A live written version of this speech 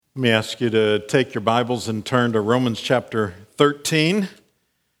Let me ask you to take your Bibles and turn to Romans chapter 13.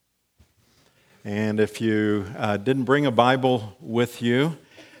 And if you didn't bring a Bible with you,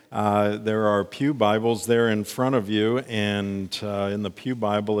 there are Pew Bibles there in front of you. And in the Pew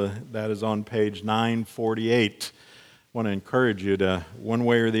Bible, that is on page 948. I want to encourage you to, one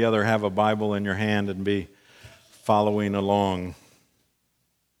way or the other, have a Bible in your hand and be following along.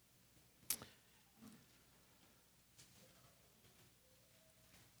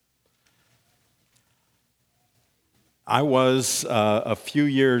 I was, a few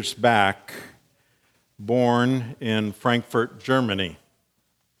years back, born in Frankfurt, Germany.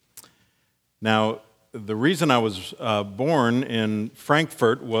 Now, the reason I was born in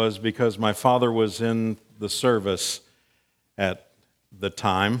Frankfurt was because my father was in the service at the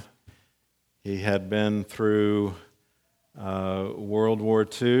time. He had been through World War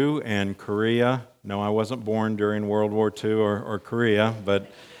II and Korea. No, I wasn't born during World War II or Korea, but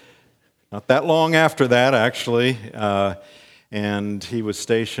not that long after that, actually, and he was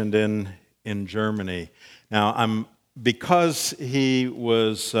stationed in Germany. Now, because he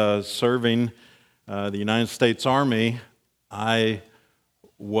was serving the United States Army, I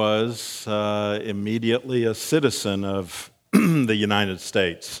was immediately a citizen of the United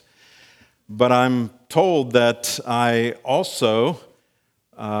States. But I'm told that I also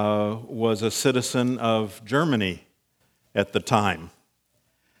was a citizen of Germany at the time.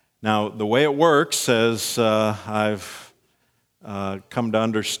 Now, the way it works, as I've come to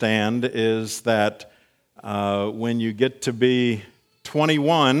understand, is that when you get to be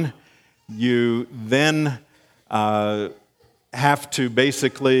 21, you then have to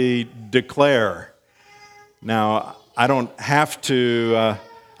basically declare. Now, I didn't have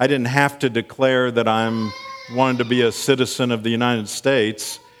to declare that I'm wanted to be a citizen of the United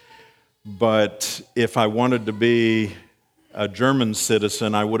States, but if I wanted to be a German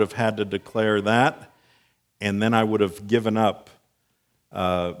citizen, I would have had to declare that, and then I would have given up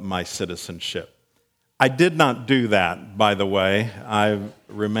my citizenship. I did not do that, by the way. I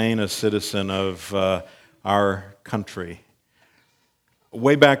remain a citizen of our country.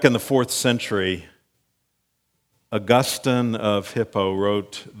 Way back in the 4th century, Augustine of Hippo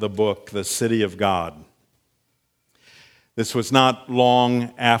wrote the book, The City of God. This was not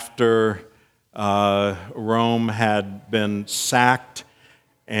long after Rome had been sacked,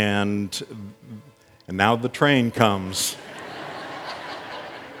 and now the train comes.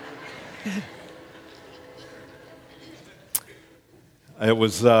 It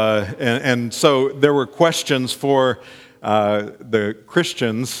was, and so there were questions for the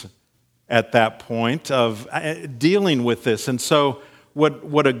Christians at that point of dealing with this. And so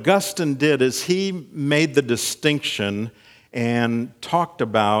what Augustine did is he made the distinction and talked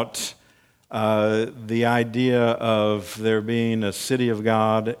about the idea of there being a city of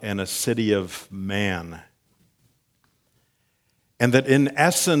God and a city of man. And that in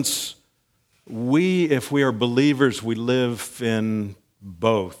essence, if we are believers, we live in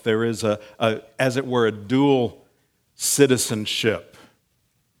both. There is as it were, a dual citizenship.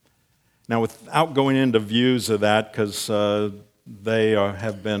 Now, without going into views of that, because they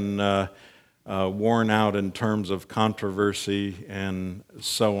have been worn out in terms of controversy and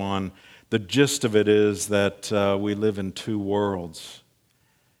so on, the gist of it is that we live in two worlds.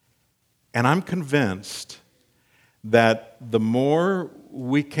 And I'm convinced that the more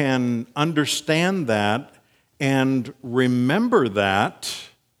we can understand that and remember that,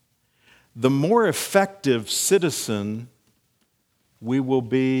 the more effective citizen we will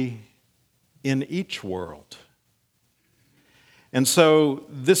be in each world. And so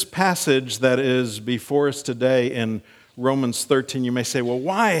this passage that is before us today in Romans 13, you may say, well,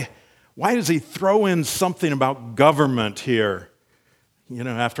 why does he throw in something about government here? You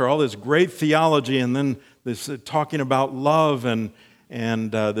know, after all this great theology and then this talking about love and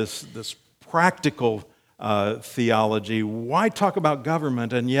this practical theology, why talk about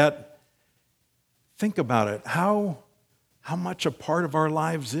government? And yet, think about it. How much a part of our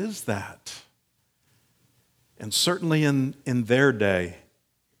lives is that? And certainly in their day,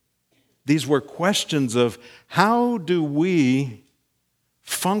 these were questions of how do we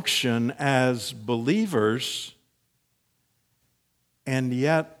function as believers, and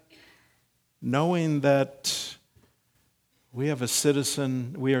yet knowing that we are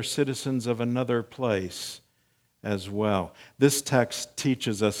citizens of another place as well. This text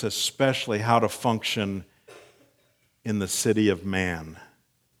teaches us especially how to function in the city of man.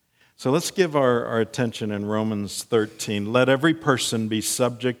 So let's give our attention in Romans 13. Let every person be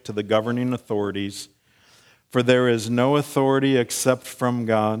subject to the governing authorities, for there is no authority except from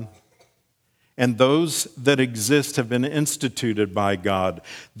God, and those that exist have been instituted by God.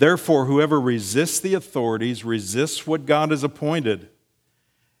 Therefore, whoever resists the authorities resists what God has appointed,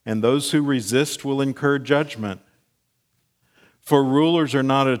 and those who resist will incur judgment. For rulers are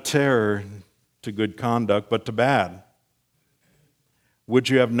not a terror to good conduct, but to bad. Would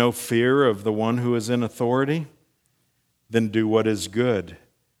you have no fear of the one who is in authority? Then do what is good,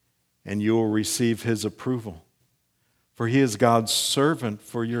 and you will receive his approval. For he is God's servant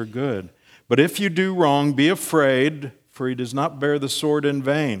for your good. But if you do wrong, be afraid, for he does not bear the sword in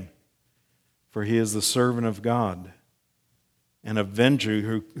vain. For he is the servant of God, an avenger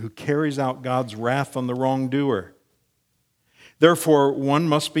who carries out God's wrath on the wrongdoer. Therefore, one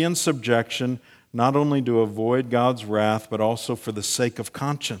must be in subjection, not only to avoid God's wrath, but also for the sake of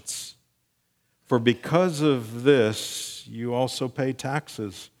conscience. For because of this, you also pay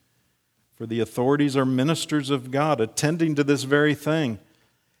taxes. For the authorities are ministers of God, attending to this very thing.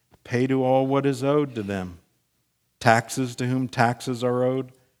 Pay to all what is owed to them. Taxes to whom taxes are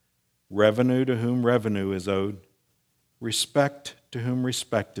owed. Revenue to whom revenue is owed. Respect to whom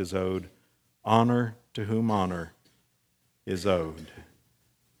respect is owed. Honor to whom honor is owed.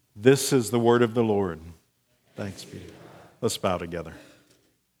 This is the word of the Lord. Thanks be to God. Let's bow together.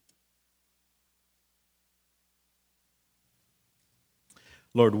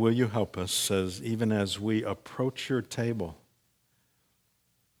 Lord, will you help us even as we approach your table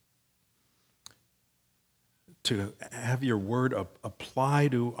to have your word apply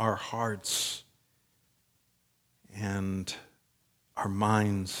to our hearts and our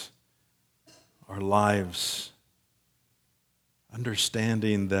minds, our lives,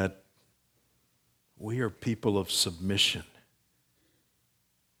 understanding that we are people of submission.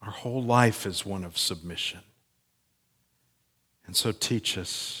 Our whole life is one of submission. And so teach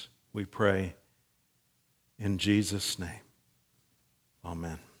us, we pray, in Jesus' name.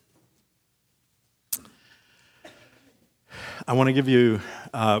 Amen. I want to give you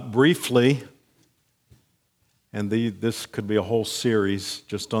briefly, and this could be a whole series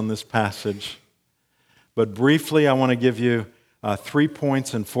just on this passage, but briefly I want to give you 3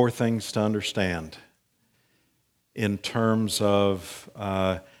 points and 4 things to understand in terms of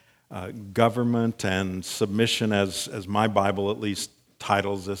government and submission, as my Bible at least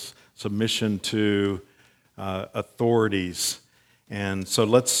titles this, submission to authorities. And so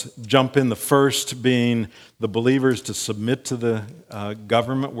let's jump in, the first being the believers to submit to the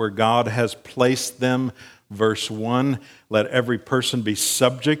government where God has placed them. Verse 1, let every person be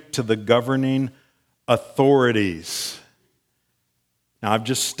subject to the governing authorities. Now I've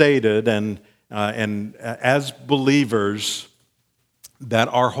just stated, and as believers, that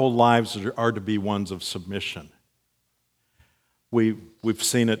our whole lives are to be ones of submission. We've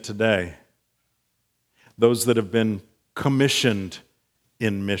seen it today. Those that have been commissioned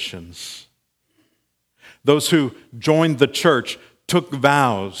in missions. Those who joined the church, took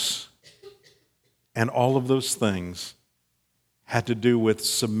vows, and all of those things had to do with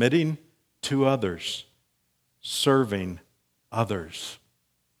submitting to others, serving others.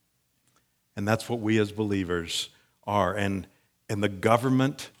 And that's what we as believers are. And the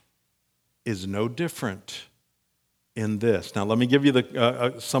government is no different in this. Now, let me give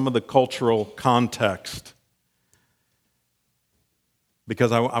you some of the cultural context,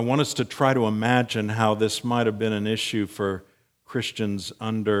 because I want us to try to imagine how this might have been an issue for Christians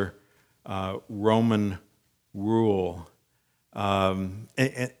under Roman rule. And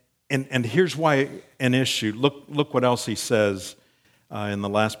here's why an issue. Look what else he says in the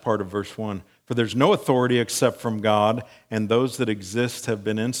last part of verse 1. For there's no authority except from God, and those that exist have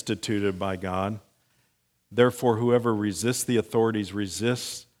been instituted by God. Therefore, whoever resists the authorities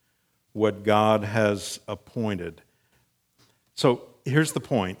resists what God has appointed. So here's the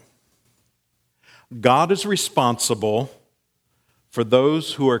point. God is responsible for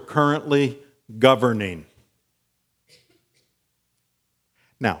those who are currently governing.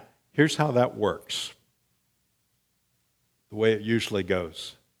 Now, here's how that works. The way it usually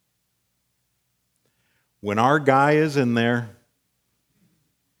goes. When our guy is in there,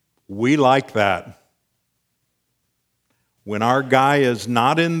 we like that. When our guy is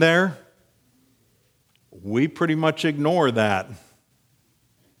not in there, we pretty much ignore that.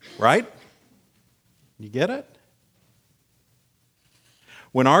 Right? You get it?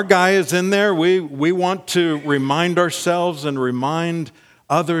 When our guy is in there, we want to remind ourselves and remind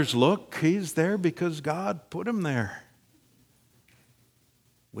others, look, he's there because God put him there.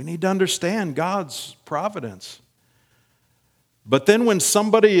 We need to understand God's providence. But then when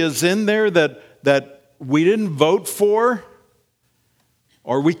somebody is in there that we didn't vote for,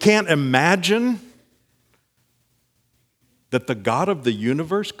 or we can't imagine that the God of the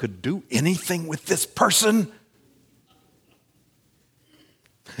universe could do anything with this person,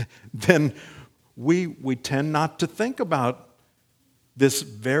 then we tend not to think about this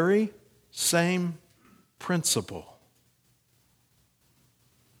very same principle.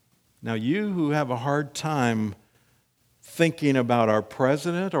 Now, you who have a hard time thinking about our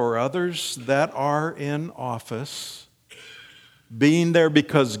president or others that are in office being there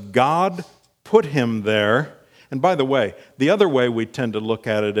because God put him there. And by the way, the other way we tend to look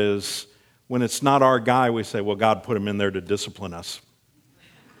at it is when it's not our guy, we say, well, God put him in there to discipline us.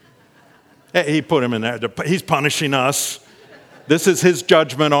 He put him in there. He's punishing us. This is his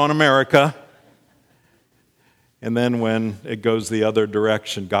judgment on America. And then when it goes the other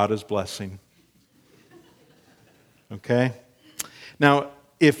direction, God is blessing. Okay? Now,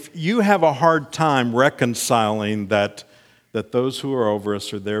 if you have a hard time reconciling that those who are over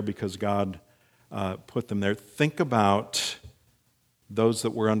us are there because God put them there, think about those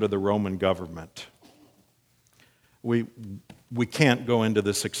that were under the Roman government. We can't go into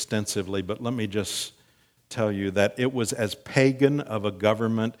this extensively, but let me just tell you that it was as pagan of a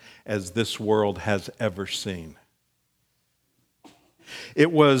government as this world has ever seen.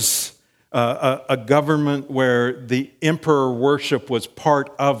 It was a government where the emperor worship was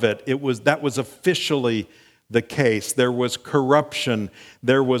part of it. That was officially the case. There was corruption,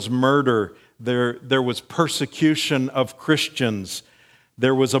 there was murder, there was persecution of Christians,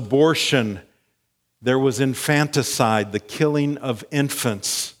 there was abortion, there was infanticide, the killing of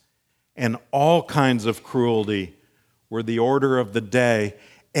infants, and all kinds of cruelty were the order of the day.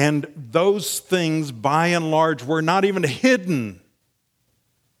 And those things, by and large, were not even hidden.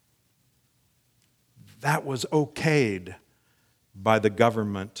 That was okayed by the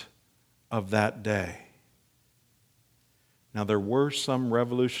government of that day. Now, there were some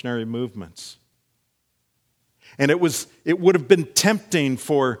revolutionary movements. And it would have been tempting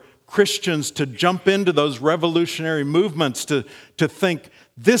for Christians to jump into those revolutionary movements, to think,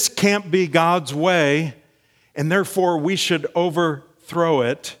 this can't be God's way, and therefore we should overthrow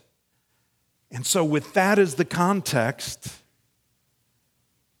it. And so with that as the context,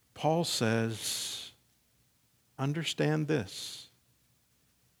 Paul says, understand this.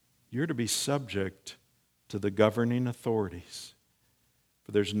 You're to be subject to the governing authorities,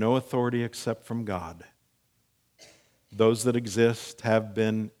 for there's no authority except from God. Those that exist have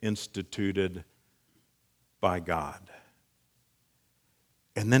been instituted by God.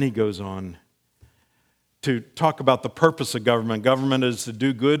 And then he goes on to talk about the purpose of government. Government is to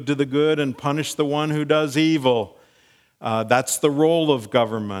do good to the good and punish the one who does evil. That's the role of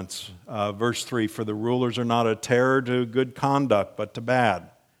governments. Verse 3, for the rulers are not a terror to good conduct, but to bad.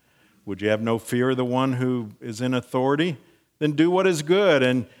 Would you have no fear of the one who is in authority? Then do what is good,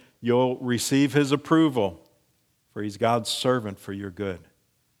 and you'll receive his approval. For he's God's servant for your good.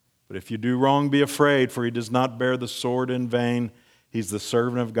 But if you do wrong, be afraid, for he does not bear the sword in vain. He's the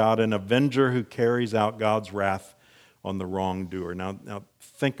servant of God, an avenger who carries out God's wrath on the wrongdoer. Now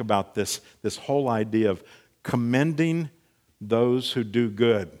think about this whole idea of commending those who do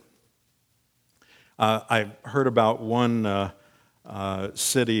good. I heard about one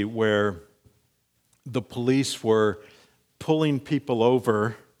city where the police were pulling people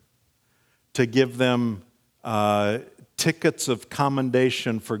over to give them tickets of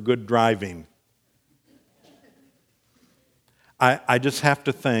commendation for good driving. I just have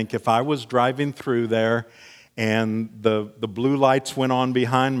to think, if I was driving through there and the blue lights went on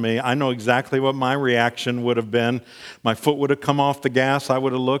behind me, I know exactly what my reaction would have been. My foot would have come off the gas. I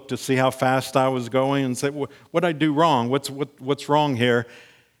would have looked to see how fast I was going and said, what did I do wrong? What's wrong here?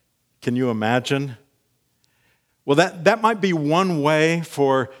 Can you imagine? Well, that might be one way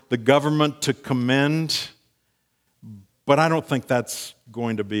for the government to commend, but I don't think that's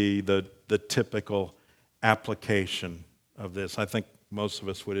going to be the typical application of this. I think most of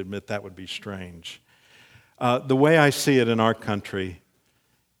us would admit that would be strange. The way I see it in our country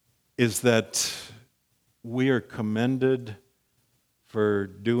is that we are commended for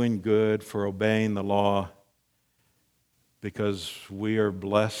doing good, for obeying the law, because we are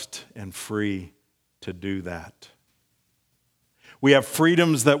blessed and free to do that. We have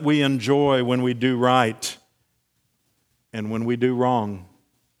freedoms that we enjoy when we do right, and when we do wrong,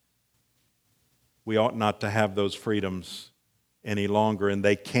 we ought not to have those freedoms any longer, and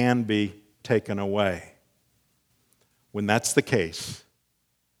they can be taken away. When that's the case,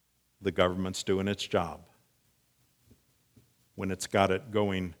 the government's doing its job. When it's got it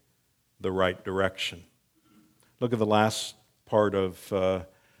going the right direction. Look at the last part of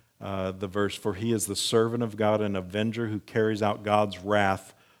the verse. For he is the servant of God, an avenger who carries out God's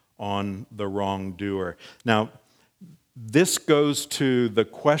wrath on the wrongdoer. Now, This goes to the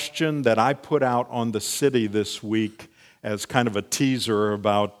question that I put out on the city this week as kind of a teaser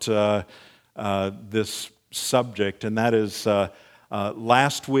about this subject, and that is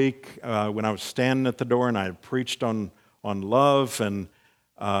last week when I was standing at the door and I had preached on love, and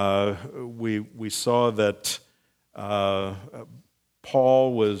we saw that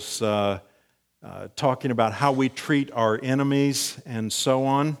Paul was talking about how we treat our enemies and so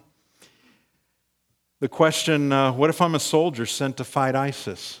on. The question, what if I'm a soldier sent to fight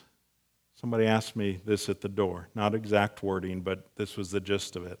ISIS? Somebody asked me this at the door. Not exact wording, but this was the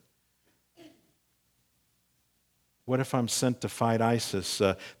gist of it. What if I'm sent to fight ISIS?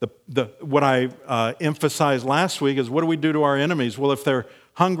 What I emphasized last week is, what do we do to our enemies? Well, if they're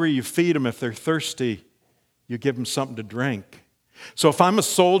hungry, you feed them. If they're thirsty, you give them something to drink. So if I'm a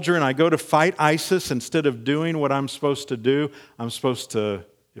soldier and I go to fight ISIS, instead of doing what I'm supposed to do, I'm supposed to,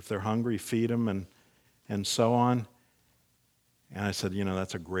 if they're hungry, feed them and so on. And I said,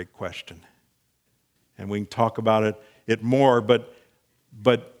 that's a great question. And we can talk about it more, but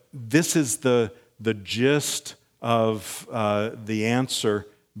this is the gist of the answer,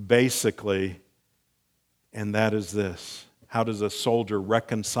 basically, and that is this. How does a soldier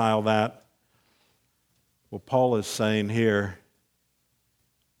reconcile that? Well, Paul is saying here,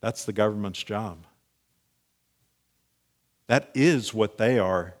 that's the government's job. That is what they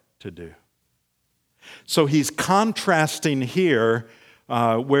are to do. So he's contrasting here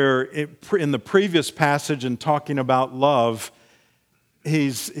where in the previous passage and talking about love,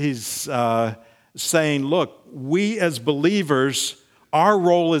 he's saying, look, we as believers, our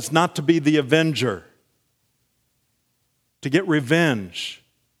role is not to be the avenger, to get revenge,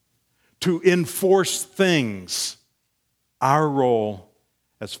 to enforce things. Our role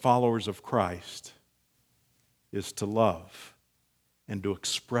as followers of Christ is to love and to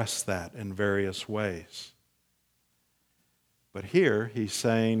express that in various ways. But here he's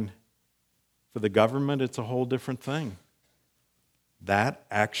saying, for the government, it's a whole different thing. That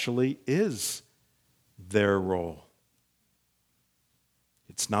actually is their role.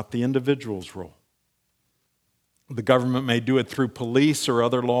 It's not the individual's role. The government may do it through police or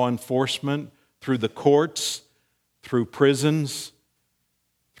other law enforcement, through the courts, through prisons,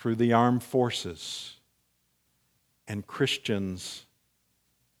 through the armed forces. And Christians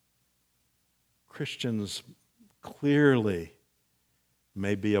clearly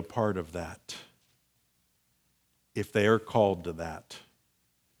may be a part of that if they are called to that.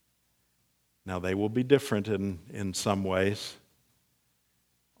 Now, they will be different in some ways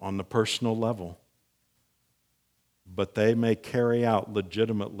on the personal level, but they may carry out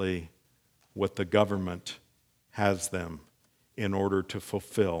legitimately what the government has them in order to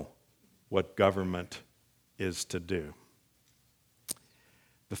fulfill what government is to do.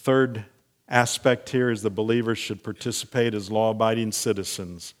 The third aspect here is the believers should participate as law-abiding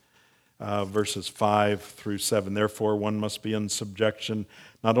citizens. Verses 5 through 7. Therefore, one must be in subjection,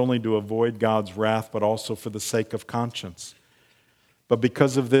 not only to avoid God's wrath, but also for the sake of conscience. But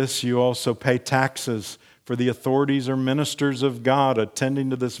because of this, you also pay taxes, for the authorities are ministers of God, attending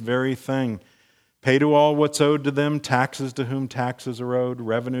to this very thing. Pay to all what's owed to them, taxes to whom taxes are owed,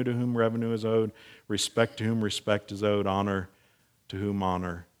 revenue to whom revenue is owed, respect to whom respect is owed, honor to whom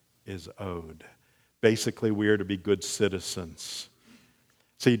honor is owed. Basically, we are to be good citizens.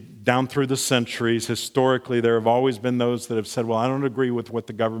 See, down through the centuries, historically, there have always been those that have said, well, I don't agree with what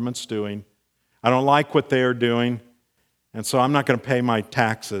the government's doing. I don't like what they are doing, and so I'm not going to pay my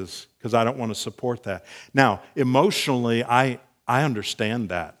taxes because I don't want to support that. Now, emotionally, I understand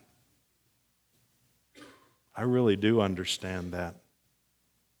that. I really do understand that.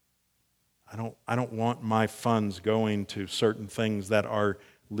 I don't want my funds going to certain things that are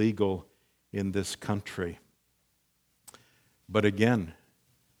legal in this country. But again,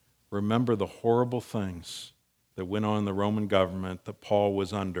 remember the horrible things that went on in the Roman government that Paul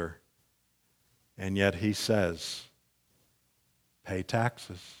was under. And yet he says, pay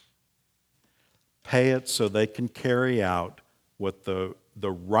taxes. Pay it so they can carry out what the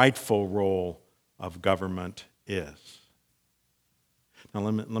rightful role of government is. Now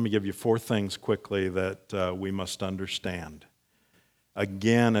let me give you 4 things quickly that we must understand.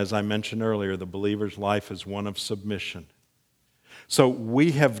 Again, as I mentioned earlier, the believer's life is one of submission. So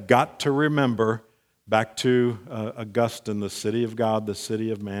we have got to remember, back to Augustine, the city of God, the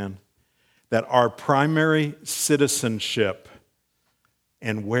city of man, that our primary citizenship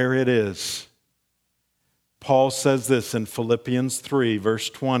and where it is. Paul says this in Philippians 3, verse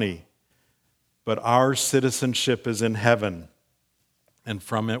 20, but our citizenship is in heaven, and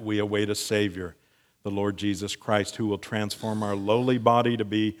from it we await a Savior, the Lord Jesus Christ, who will transform our lowly body to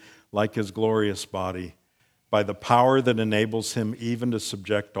be like His glorious body by the power that enables him even to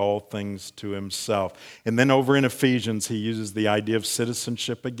subject all things to himself. And then over in Ephesians, he uses the idea of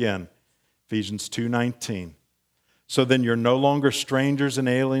citizenship again. Ephesians 2:19. So then you're no longer strangers and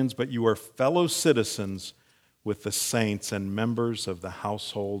aliens, but you are fellow citizens with the saints and members of the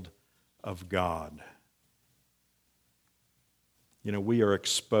household of God. You know, we are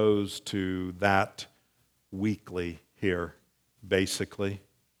exposed to that weekly here, basically,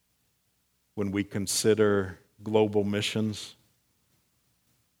 when we consider global missions,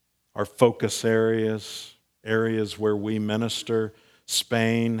 our focus areas, areas where we minister,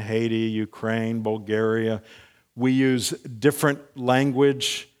 Spain, Haiti, Ukraine, Bulgaria. We use different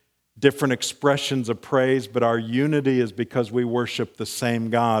language, different expressions of praise, but our unity is because we worship the same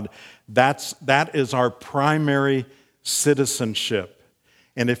God. That is our primary citizenship.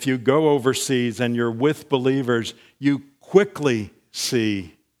 And if you go overseas and you're with believers, you quickly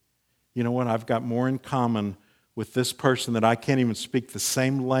see, you know what, I've got more in common with this person that I can't even speak the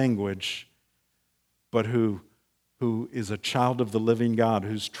same language, but who is a child of the living God,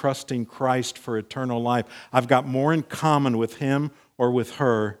 who's trusting Christ for eternal life. I've got more in common with him or with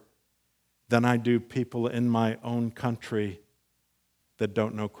her than I do people in my own country that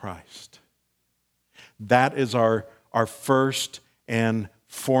don't know Christ. That is our first and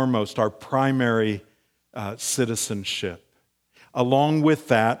foremost, our primary citizenship. Along with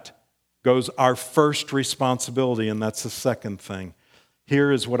that goes our first responsibility, and that's the second thing.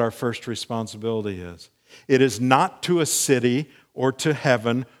 Here is what our first responsibility is. It is not to a city or to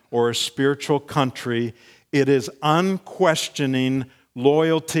heaven or a spiritual country. It is unquestioning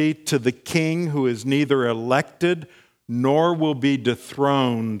loyalty to the King who is neither elected nor will be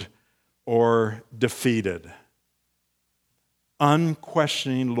dethroned or defeated.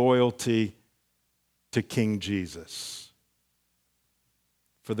 Unquestioning loyalty to King Jesus.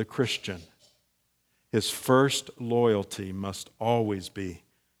 For the Christian, his first loyalty must always be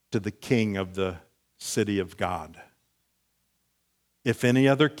to the King of the city of God. If any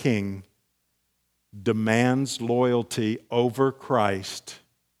other king demands loyalty over Christ,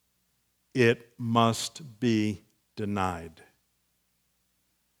 it must be denied.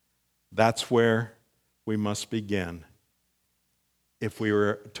 That's where we must begin if we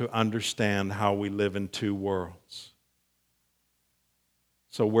were to understand how we live in two worlds.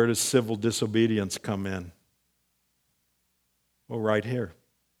 So where does civil disobedience come in? Well, right here.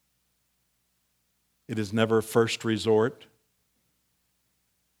 It is never a first resort.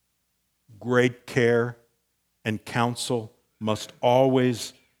 Great care and counsel must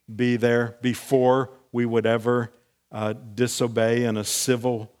always be there before we would ever disobey in a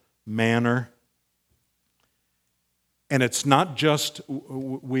civil manner. And it's not just,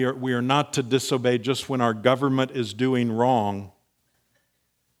 we are not to disobey just when our government is doing wrong,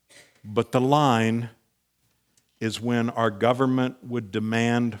 but the line is when our government would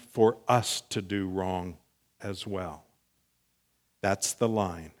demand for us to do wrong as well. That's the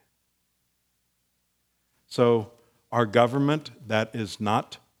line. So our government that is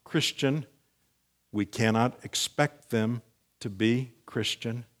not Christian, we cannot expect them to be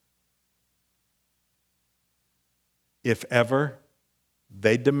Christian. If ever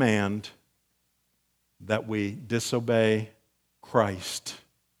they demand that we disobey Christ,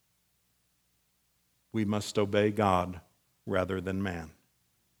 we must obey God rather than man.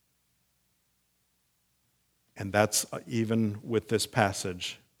 And that's even with this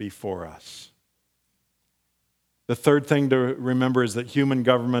passage before us. The third thing to remember is that human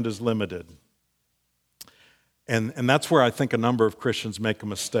government is limited. And that's where I think a number of Christians make a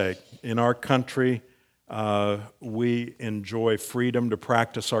mistake. In our country, we enjoy freedom to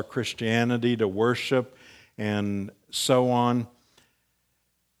practice our Christianity, to worship, and so on.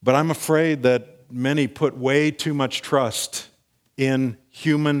 But I'm afraid that many put way too much trust in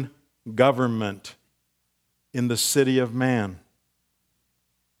human government, in the city of man.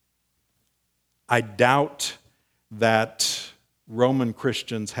 I doubt that Roman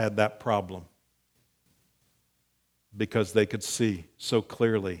Christians had that problem because they could see so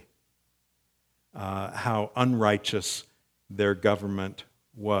clearly how unrighteous their government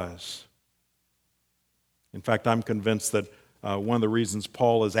was. In fact, I'm convinced that one of the reasons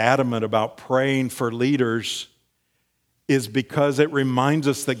Paul is adamant about praying for leaders is because it reminds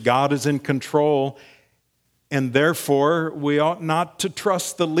us that God is in control, and therefore we ought not to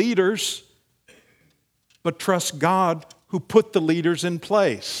trust the leaders, but trust God who put the leaders in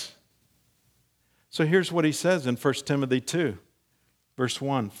place. So here's what he says in 1 Timothy 2, verse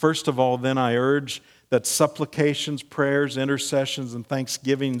 1. First of all, then I urge that supplications, prayers, intercessions, and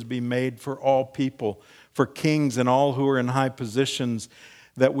thanksgivings be made for all people, for kings and all who are in high positions,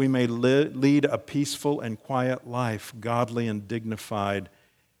 that we may lead a peaceful and quiet life, godly and dignified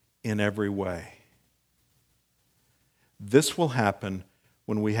in every way. This will happen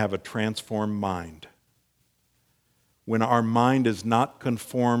when we have a transformed mind. When our mind is not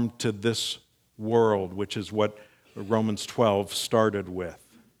conformed to this world, which is what Romans 12 started with.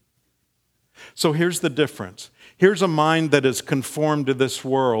 So here's the difference. Here's a mind that is conformed to this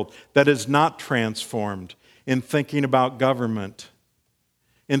world, that is not transformed in thinking about government,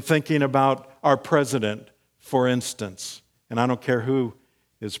 in thinking about our president, for instance. And I don't care who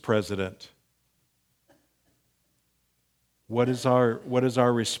is president. What is our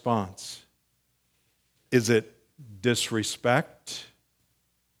response? Is it disrespect?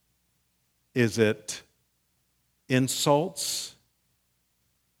 Is it insults?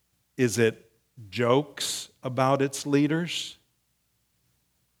 Is it jokes about its leaders?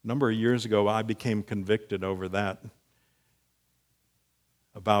 A number of years ago, I became convicted over that,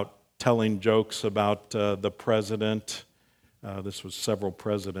 about telling jokes about the president. This was several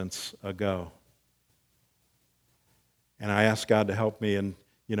presidents ago. And I asked God to help me, and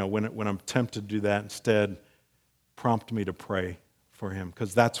when I'm tempted to do that, instead, prompt me to pray for him,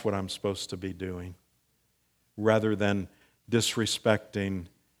 because that's what I'm supposed to be doing, rather than disrespecting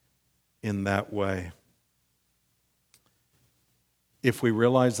in that way. If we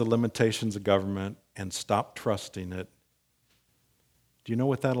realize the limitations of government and stop trusting it, do you know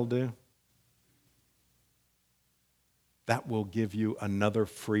what that'll do? That will give you another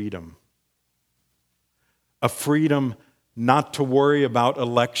freedom. A freedom not to worry about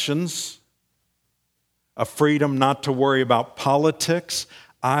elections, a freedom not to worry about politics.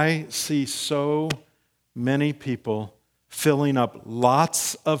 I see so many people filling up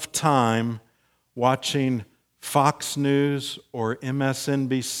lots of time watching Fox News or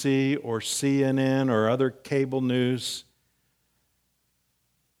MSNBC or CNN or other cable news.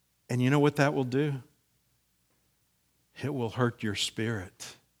 And you know what that will do? It will hurt your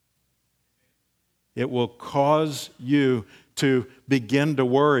spirit. It will cause you to begin to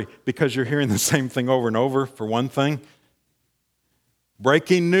worry because you're hearing the same thing over and over, for one thing.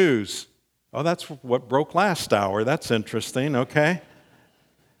 Breaking news. Oh, that's what broke last hour. That's interesting, okay?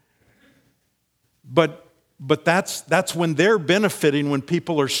 But that's when they're benefiting, when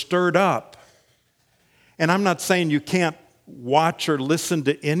people are stirred up. And I'm not saying you can't watch or listen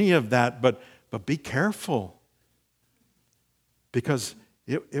to any of that, but be careful. Because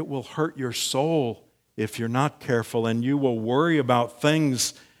it will hurt your soul if you're not careful, and you will worry about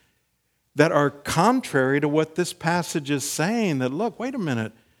things that are contrary to what this passage is saying. That, look, wait a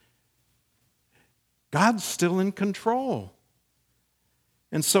minute, God's still in control.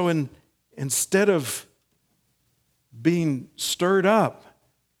 And so instead of being stirred up,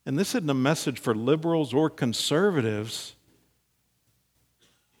 and this isn't a message for liberals or conservatives,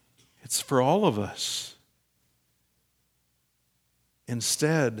 it's for all of us.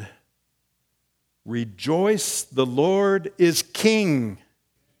 Instead, rejoice, the Lord is King.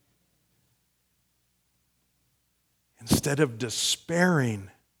 Instead of despairing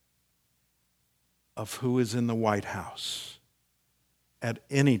of who is in the White House at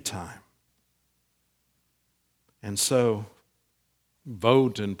any time. And so,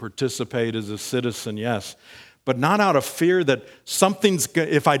 vote and participate as a citizen, yes, but not out of fear that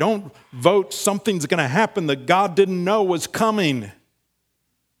if I don't vote, something's going to happen that God didn't know was coming.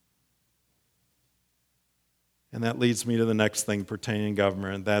 And that leads me to the next thing pertaining to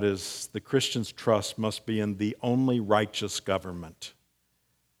government, and that is the Christian's trust must be in the only righteous government.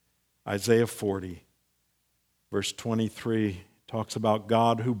 Isaiah 40, verse 23, talks about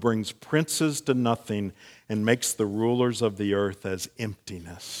God who brings princes to nothing and makes the rulers of the earth as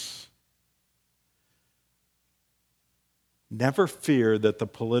emptiness. Never fear that the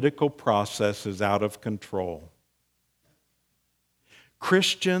political process is out of control.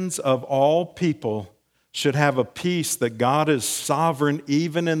 Christians of all people should have a peace that God is sovereign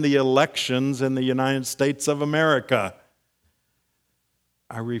even in the elections in the United States of America.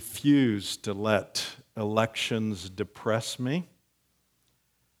 I refuse to let elections depress me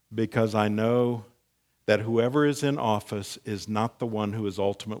because I know that whoever is in office is not the one who is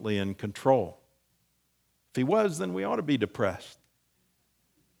ultimately in control. If he was, then we ought to be depressed.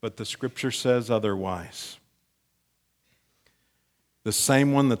 But the Scripture says otherwise. The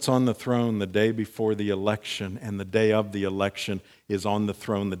same one that's on the throne the day before the election and the day of the election is on the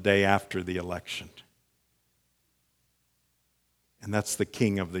throne the day after the election. And that's the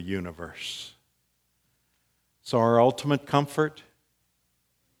King of the universe. So our ultimate comfort,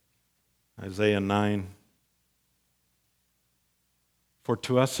 Isaiah 9, for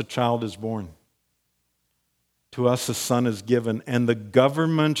to us a child is born. To us a son is given, and the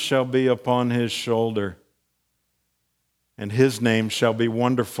government shall be upon his shoulder. And his name shall be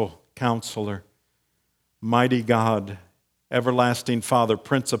Wonderful Counselor, Mighty God, Everlasting Father,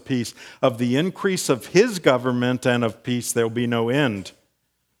 Prince of Peace. Of the increase of his government and of peace there will be no end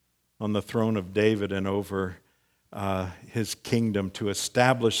on the throne of David and over his kingdom, to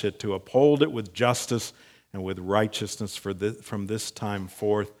establish it, to uphold it with justice and with righteousness from this time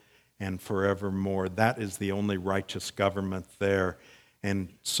forth and forevermore. That is the only righteous government there. And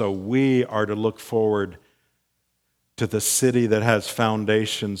so we are to look forward to the city that has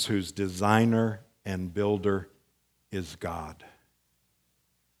foundations, whose designer and builder is God.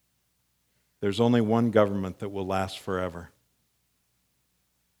 There's only one government that will last forever.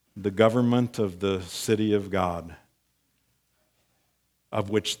 The government of the city of God,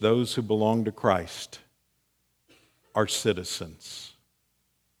 of which those who belong to Christ are citizens.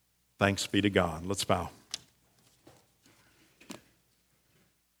 Thanks be to God. Let's bow.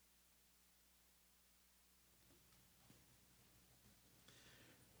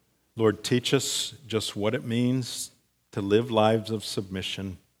 Lord, teach us just what it means to live lives of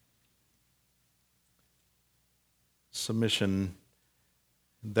submission. Submission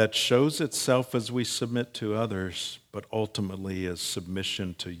that shows itself as we submit to others, but ultimately as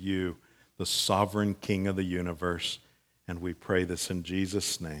submission to you, the sovereign King of the universe. And we pray this in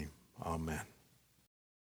Jesus' name. Amen.